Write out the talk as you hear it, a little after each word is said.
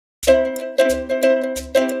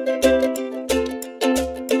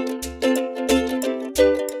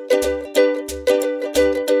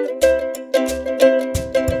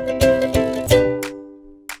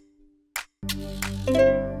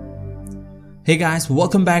Hey guys,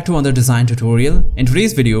 welcome back to another design tutorial. In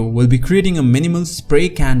today's video, we'll be creating a minimal spray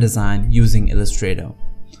can design using Illustrator.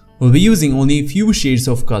 We'll be using only a few shades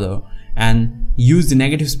of color and use the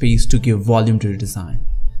negative space to give volume to the design.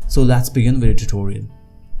 So let's begin with the tutorial.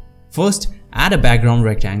 First, add a background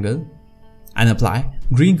rectangle and apply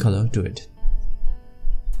green color to it.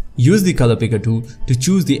 Use the color picker tool to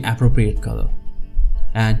choose the appropriate color.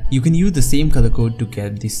 And you can use the same color code to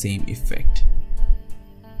get the same effect.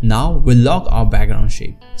 Now we'll lock our background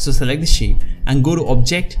shape. So select the shape and go to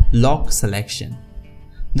Object Lock Selection.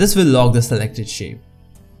 This will lock the selected shape.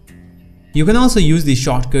 You can also use the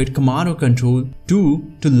shortcut Command or Control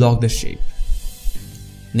 2 to lock the shape.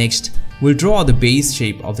 Next, we'll draw the base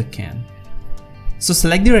shape of the can. So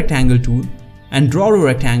select the rectangle tool and draw a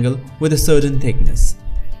rectangle with a certain thickness.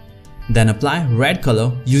 Then apply red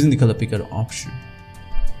color using the color picker option.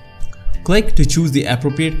 Click to choose the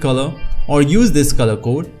appropriate color or use this color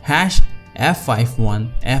code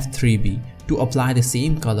 #F51F3B to apply the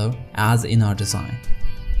same color as in our design.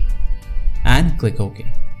 And click OK.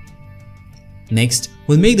 Next,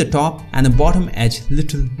 we'll make the top and the bottom edge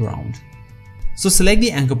little round. So select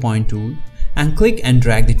the anchor point tool and click and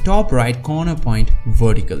drag the top right corner point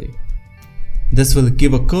vertically. This will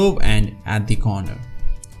give a curve end at the corner.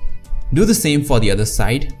 Do the same for the other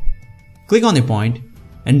side. Click on the point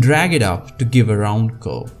and drag it up to give a round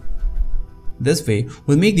curve. This way,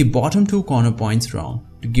 we'll make the bottom two corner points round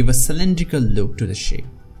to give a cylindrical look to the shape.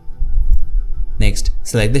 Next,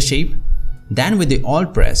 select the shape. Then with the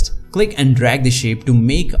Alt pressed, click and drag the shape to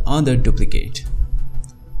make another duplicate.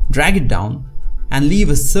 Drag it down and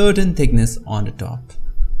leave a certain thickness on the top.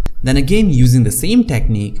 Then again, using the same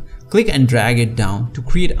technique, click and drag it down to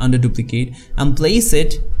create another duplicate and place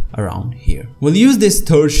it around here. We'll use this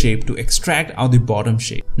third shape to extract out the bottom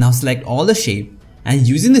shape. Now select all the shape and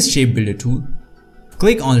using the shape builder tool,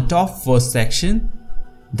 click on the top first section,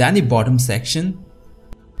 then the bottom section,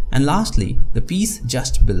 and lastly the piece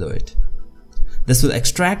just below it. This will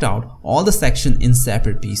extract out all the section in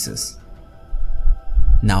separate pieces.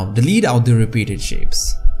 Now delete out the repeated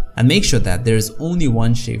shapes and make sure that there is only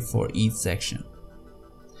one shape for each section.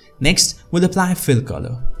 Next, we'll apply fill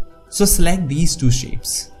color. So select these two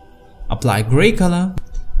shapes. Apply gray color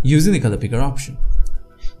using the color picker option.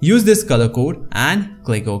 Use this color code and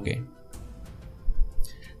click OK.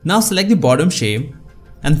 Now select the bottom shape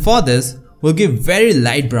and for this we'll give very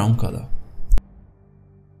light brown color.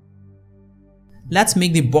 Let's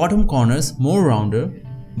make the bottom corners more rounder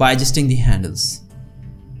by adjusting the handles.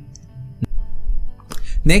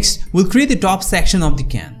 Next, we'll create the top section of the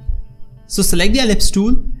can. So select the ellipse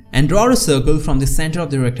tool and draw a circle from the center of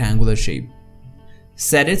the rectangular shape.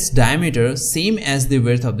 Set its diameter same as the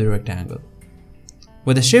width of the rectangle.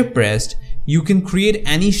 With the shift pressed, you can create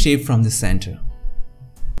any shape from the center.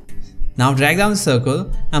 Now drag down the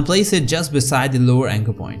circle and place it just beside the lower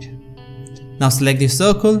anchor point. Now select the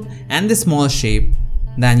circle and the small shape,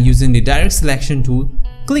 then using the direct selection tool,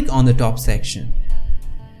 click on the top section.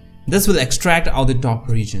 This will extract out the top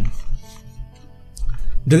region.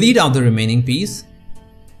 Delete out the remaining piece.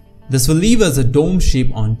 This will leave us a dome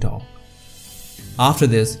shape on top. After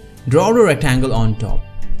this, draw a rectangle on top.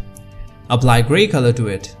 Apply gray color to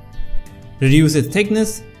it. Reduce its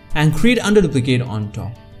thickness and create another duplicate on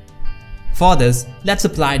top. For this, let's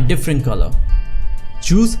apply a different color.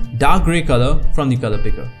 Choose dark gray color from the color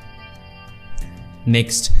picker.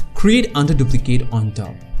 Next, create another duplicate on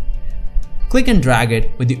top. Click and drag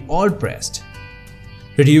it with the Alt pressed.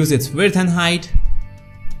 Reduce its width and height.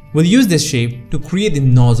 We'll use this shape to create the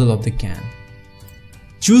nozzle of the can.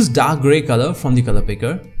 Choose dark gray color from the color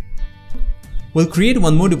picker. We'll create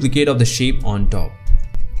one more duplicate of the shape on top.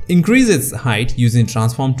 Increase its height using the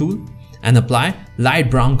transform tool and apply light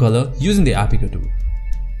brown color using the picker tool.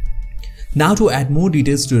 Now to add more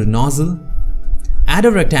details to the nozzle, add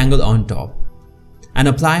a rectangle on top and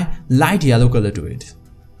apply light yellow color to it.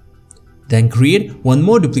 Then create one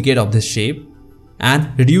more duplicate of this shape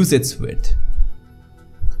and reduce its width.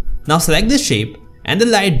 Now select the shape and the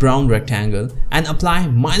light brown rectangle and apply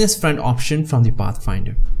minus front option from the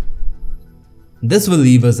Pathfinder. This will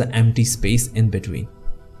leave us an empty space in between.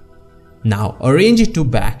 Now arrange it to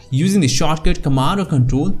back using the shortcut Command or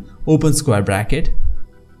Control, open square bracket.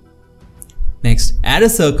 Next, add a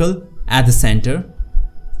circle at the center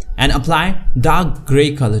and apply dark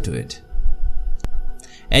gray color to it.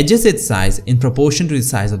 Adjust its size in proportion to the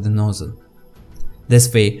size of the nozzle.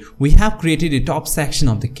 This way, we have created the top section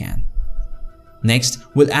of the can. Next,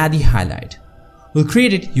 we'll add the highlight. We'll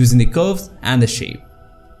create it using the curves and the shape.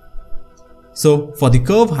 So for the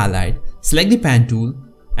curve highlight, select the pen tool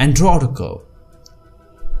and draw out a curve.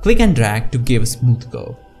 Click and drag to give a smooth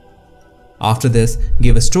curve. After this,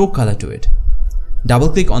 give a stroke color to it. Double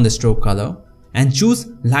click on the stroke color and choose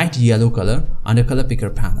light yellow color under color picker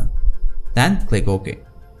panel. Then click OK.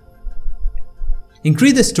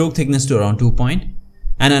 Increase the stroke thickness to around 2 point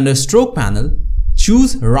and under stroke panel,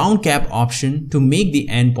 choose round cap option to make the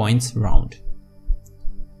endpoints round.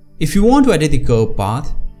 If you want to edit the curve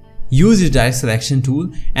path, use your direct selection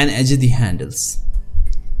tool and edit the handles.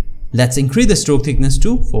 Let's increase the stroke thickness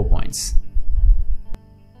to 4 points.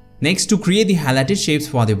 Next, to create the highlighted shapes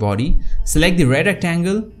for the body, select the red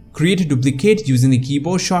rectangle, create a duplicate using the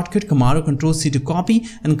keyboard shortcut Command-Ctrl-C to copy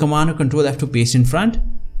and Command-Ctrl-F to paste in front.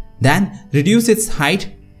 Then reduce its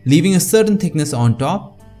height, leaving a certain thickness on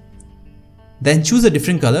top. Then choose a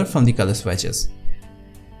different color from the color swatches.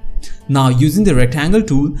 Now using the rectangle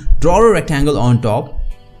tool, draw a rectangle on top.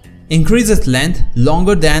 Increase its length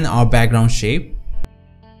longer than our background shape.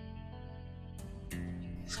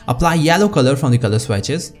 Apply yellow color from the color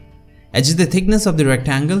swatches. Adjust the thickness of the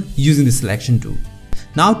rectangle using the selection tool.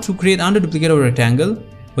 Now to create under duplicate of a rectangle,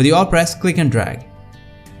 with the Alt press, click and drag.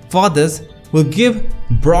 For this, we'll give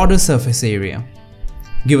broader surface area.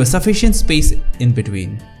 Give a sufficient space in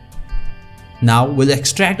between. Now we'll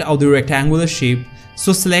extract out the rectangular shape,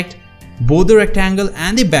 so select both the rectangle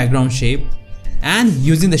and the background shape and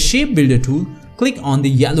using the shape builder tool, click on the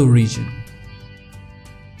yellow region.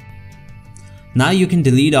 Now you can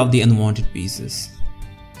delete out the unwanted pieces.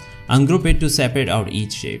 Ungroup it to separate out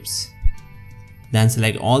each shapes. Then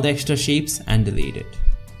select all the extra shapes and delete it.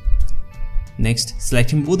 Next,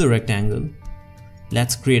 selecting both the rectangle,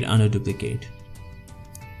 let's create under duplicate.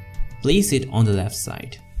 Place it on the left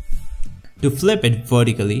side. To flip it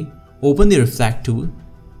vertically, open the reflect tool,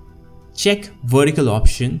 check vertical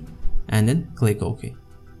option and then click OK.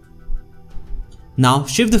 Now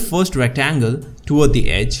shift the first rectangle toward the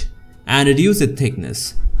edge and reduce its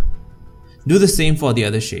thickness. Do the same for the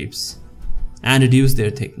other shapes and reduce their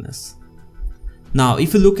thickness. Now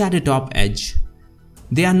if you look at the top edge,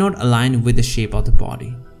 they are not aligned with the shape of the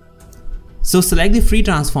body. So select the free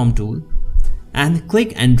transform tool and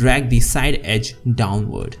click and drag the side edge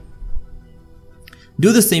downward.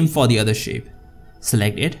 Do the same for the other shape.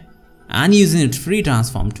 Select it and using its free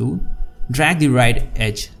transform tool, drag the right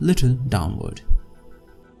edge little downward.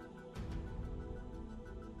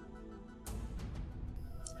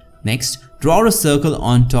 Next, draw a circle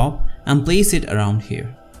on top and place it around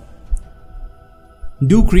here.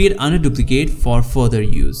 Do create under duplicate for further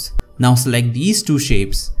use. Now select these two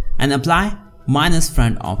shapes and apply minus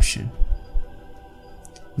front option.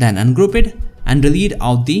 Then ungroup it and delete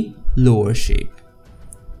out the lower shape.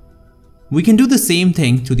 We can do the same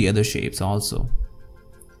thing to the other shapes also.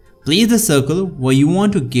 Place the circle where you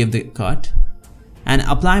want to give the cut and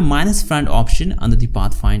apply minus front option under the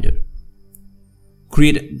pathfinder.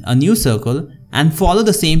 Create a new circle and follow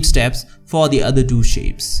the same steps for the other two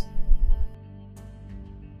shapes.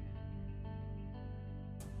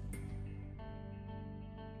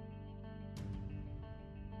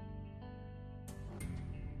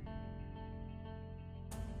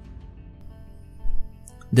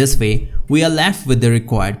 This way, we are left with the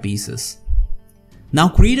required pieces. Now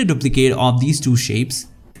create a duplicate of these two shapes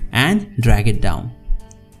and drag it down.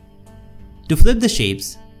 To flip the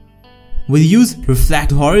shapes, we'll use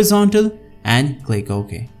reflect horizontal and click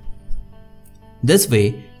OK. This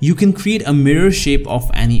way, you can create a mirror shape of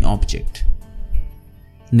any object.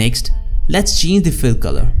 Next, let's change the fill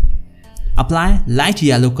color. Apply light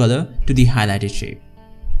yellow color to the highlighted shape.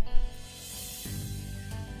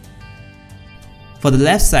 For the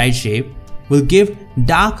left side shape, we'll give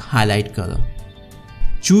dark highlight color.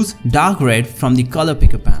 Choose dark red from the color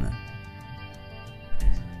picker panel.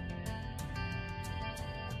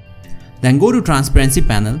 Then go to transparency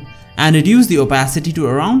panel and reduce the opacity to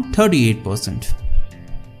around 38%.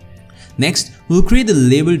 Next, we'll create the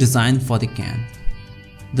label design for the can.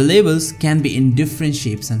 The labels can be in different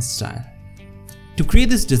shapes and style. To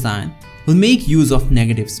create this design, we'll make use of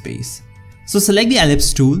negative space. So select the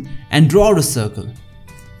ellipse tool and draw a circle.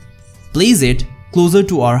 Place it closer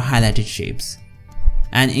to our highlighted shapes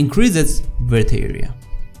and increase its width area.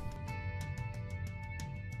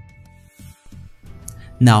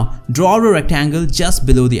 Now draw a rectangle just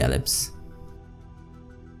below the ellipse.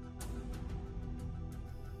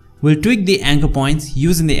 We'll tweak the anchor points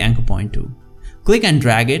using the anchor point tool. Click and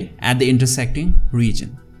drag it at the intersecting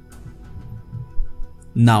region.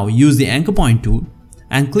 Now use the anchor point tool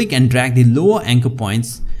and click and drag the lower anchor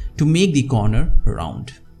points to make the corner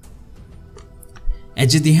round.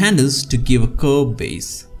 Adjust the handles to give a curved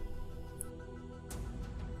base.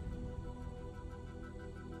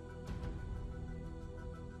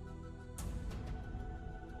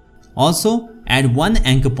 Also, add one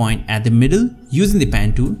anchor point at the middle using the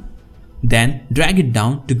pen tool, then drag it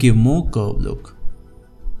down to give more curved look.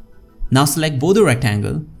 Now select both the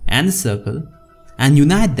rectangle and the circle and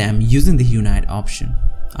unite them using the Unite option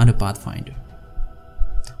under Pathfinder.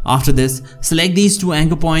 After this, select these two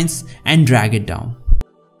anchor points and drag it down.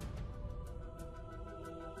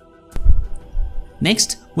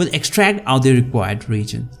 Next, we'll extract out the required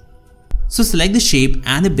region. So select the shape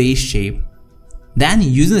and the base shape. Then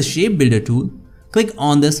using the Shape Builder tool, click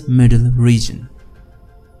on this middle region.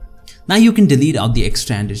 Now you can delete out the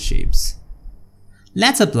extended shapes.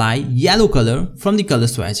 Let's apply yellow color from the color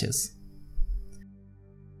swatches.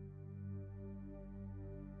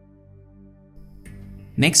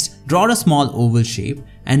 Next, draw a small oval shape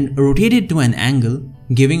and rotate it to an angle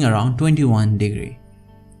giving around 21 degrees.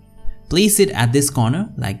 Place it at this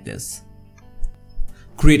corner like this.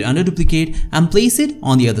 Create under duplicate and place it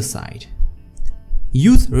on the other side.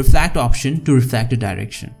 Use reflect option to reflect the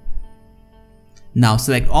direction. Now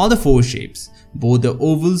select all the four shapes, both the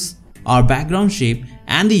ovals, our background shape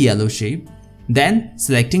and the yellow shape. Then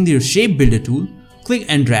selecting the Shape Builder tool, click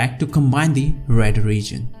and drag to combine the red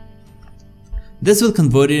region. This will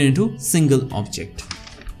convert it into single object.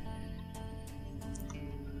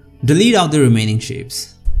 Delete out the remaining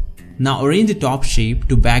shapes. Now arrange the top shape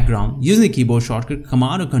to background using the keyboard shortcut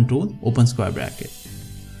Command or Control open square bracket.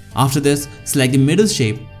 After this, select the middle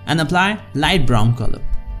shape and apply light brown color.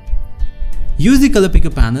 Use the color picker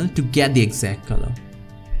panel to get the exact color.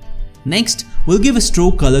 Next, we'll give a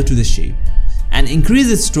stroke color to the shape and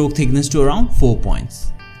increase its stroke thickness to around 4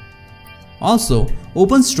 points. Also,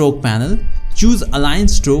 open stroke panel, choose align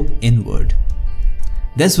stroke inward.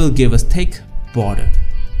 This will give us thick border.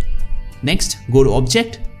 Next, go to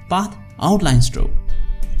Object, Path, Outline Stroke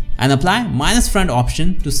and apply minus front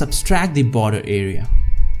option to subtract the border area.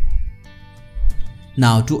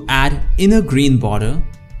 Now to add inner green border,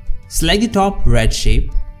 select the top red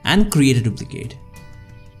shape and create a duplicate.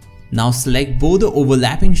 Now select both the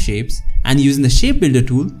overlapping shapes and using the Shape Builder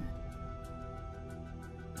tool,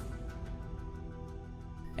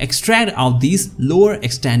 extract out these lower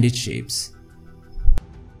extended shapes.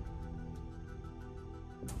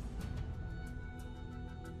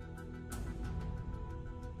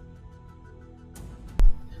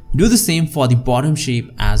 Do the same for the bottom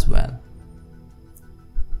shape as well.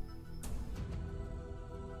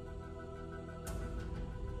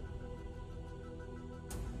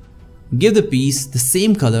 Give the piece the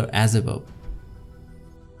same color as above.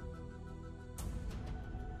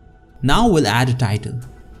 Now we'll add a title.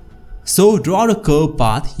 So draw a curved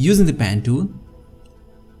path using the pen tool.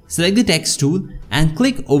 Select the text tool and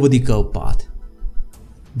click over the curved path.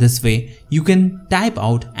 This way you can type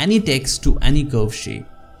out any text to any curved shape.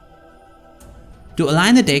 To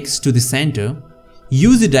align the text to the center,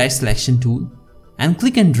 use the direct selection tool and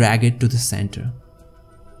click and drag it to the center.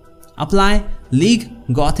 Apply League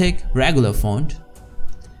Gothic regular font,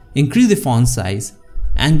 increase the font size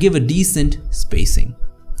and give a decent spacing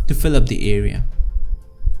to fill up the area.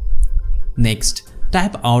 Next,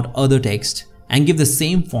 type out other text and give the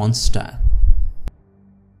same font style.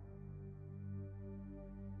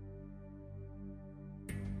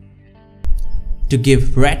 To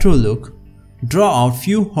give retro look, draw out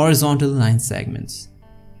few horizontal line segments.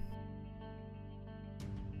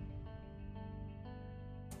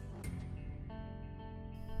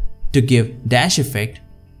 To give dash effect,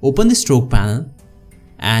 open the stroke panel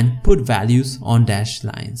and put values on dash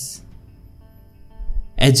lines.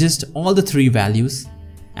 Adjust all the three values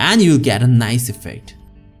and you'll get a nice effect.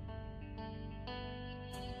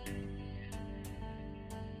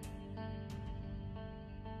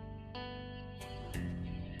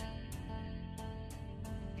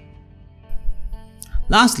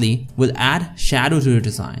 Lastly, we'll add shadow to your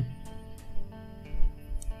design.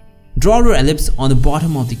 Draw your ellipse on the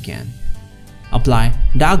bottom of the can. Apply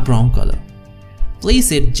dark brown color.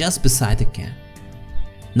 Place it just beside the can.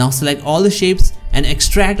 Now select all the shapes and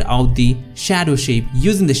extract out the shadow shape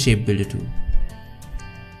using the Shape Builder tool.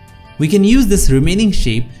 We can use this remaining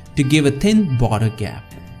shape to give a thin border gap.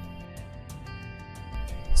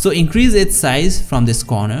 So increase its size from this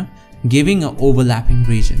corner, giving an overlapping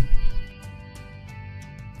region.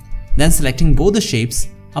 Then selecting both the shapes,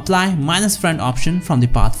 apply minus front option from the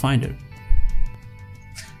Pathfinder.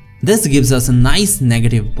 This gives us a nice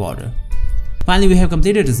negative border. Finally, we have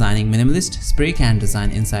completed designing minimalist spray can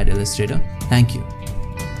design inside Illustrator. Thank you.